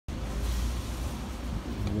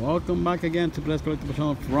Welcome back again to Playdays Collectibles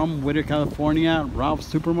channel from Whittier, California, Ralph's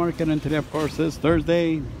Supermarket, and today of course is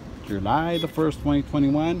Thursday, July the 1st,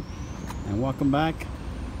 2021, and welcome back.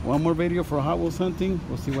 One more video for Hot Wheels hunting.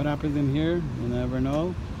 We'll see what happens in here. You never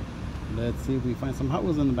know. Let's see if we find some Hot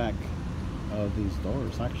Wheels in the back of these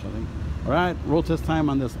doors actually. Alright, roll test time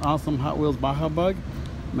on this awesome Hot Wheels Baja Bug.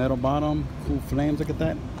 Metal bottom, cool flames, look at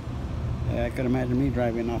that. Yeah, I could imagine me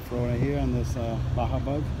driving off-road right here on this Baja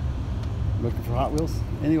Bug, looking for Hot Wheels.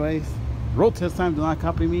 Anyways, road test time. Do not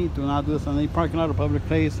copy me. Do not do this on any parking lot or public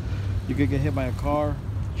place. You could get hit by a car,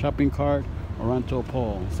 shopping cart, or run to a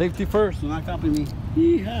pole. Safety first. Do not copy me.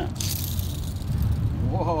 Yeehaw.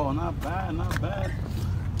 Whoa, not bad, not bad.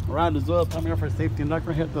 Alright, let's do it. Come here for safety and luck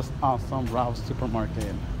right here at this awesome Ralph's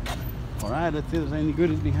Supermarket. Alright, let's see if there's any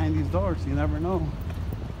goodies behind these doors. You never know.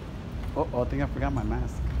 Oh, I think I forgot my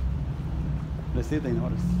mask. Let's see if they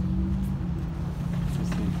notice.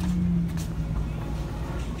 Let's see.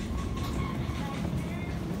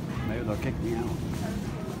 Maybe they'll kick me out.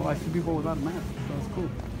 Oh, I see people without a mask. That's cool.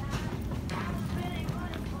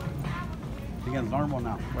 I think it's normal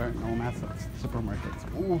now, wearing no masks at supermarkets.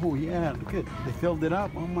 Oh yeah, look at, they filled it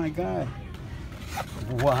up. Oh my god.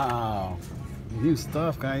 Wow. New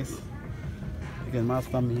stuff, guys. You get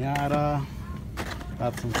Mazda Miata.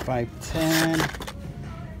 Got some 510.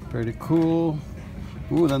 Pretty cool.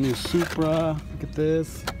 Ooh, the new Supra. Look at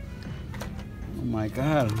this. Oh my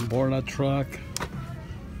god, Borla truck.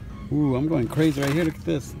 Ooh, I'm going crazy right here. Look at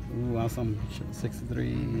this. Ooh, awesome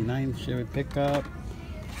 63.9 Chevy pickup.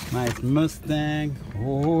 Nice Mustang.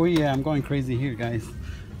 Oh yeah, I'm going crazy here, guys.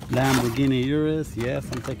 Lamborghini Urus. Yes,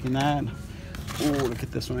 I'm taking that. Ooh, look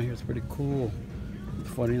at this one right here. It's pretty cool.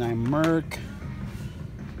 49 Merc.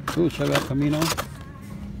 Ooh, Chevy El Camino.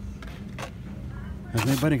 Has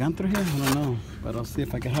anybody gone through here? I don't know, but I'll see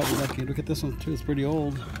if I can help you lucky. Look at this one too, it's pretty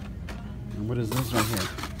old. And what is this right here?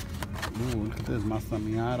 Ooh, look at this Mazda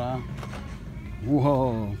Miata.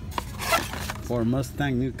 Whoa. Ford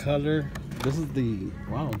Mustang, new color. This is the,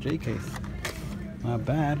 wow, J case. Not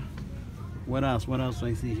bad. What else? What else do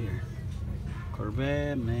I see here?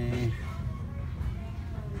 Corvette, man.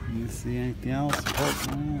 You see anything else?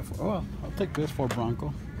 Oh, I'll take this Ford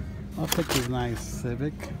Bronco. I'll take this nice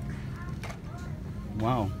Civic.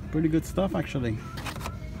 Wow, pretty good stuff actually.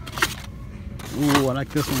 Ooh, I like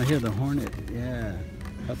this one right here, the Hornet. Yeah,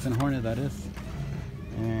 Hudson Hornet that is.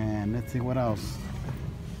 And let's see what else.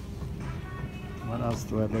 What else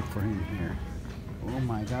do I look for in here? Oh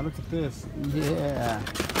my god, look at this. Yeah,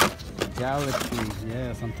 Galaxy.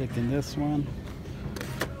 Yes, I'm taking this one.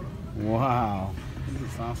 Wow,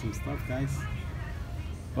 this is awesome stuff, guys.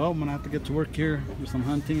 Well, I'm gonna have to get to work here, do some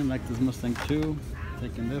hunting. I like this Mustang too.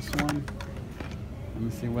 Taking this one. Let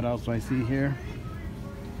me see what else do I see here.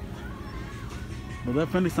 Well,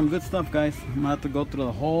 definitely some good stuff, guys. I'm gonna have to go through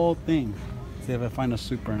the whole thing, see if I find a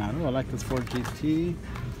Super or not. Oh, I like this Ford GT.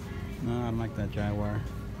 No, I don't like that Jaguar.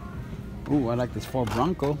 Ooh, I like this Ford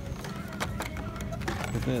Bronco.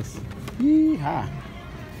 Look at this. Yeehaw.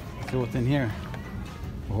 Let's see what's in here.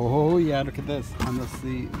 Oh yeah, look at this. Honda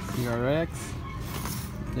CRX.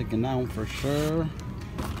 I'm taking that one for sure.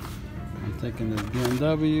 I'm taking this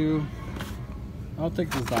BMW. I'll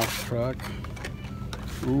take this Dodge truck.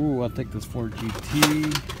 Ooh, I'll take this Ford GT.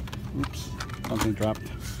 Oops, something dropped.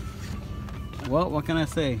 Well, what can I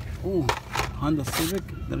say? Ooh, Honda Civic.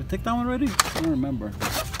 Did I take that one already? I don't remember.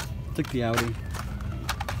 I took the Audi.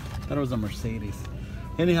 Thought it was a Mercedes.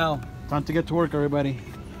 Anyhow, time to get to work, everybody.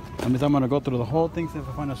 That means I'm gonna go through the whole thing, see if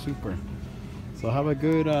I find a Super. So have a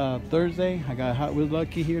good Thursday. I got Hot Wheels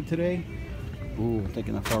Lucky here today. Ooh,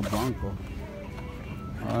 taking a Ford Bronco.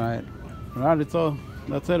 All right. Alright,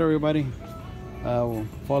 that's it, everybody. We'll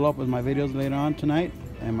follow up with my videos later on tonight,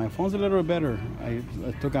 and my phone's a little bit better. I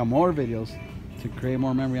took out more videos to create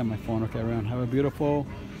more memory on my phone. Okay, everyone, have a beautiful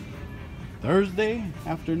Thursday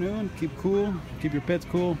afternoon. Keep cool, keep your pets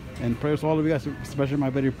cool, and prayers to all of you guys, especially my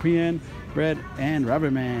buddy Priyan, Brett, and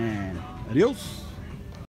Robert Man. Adios.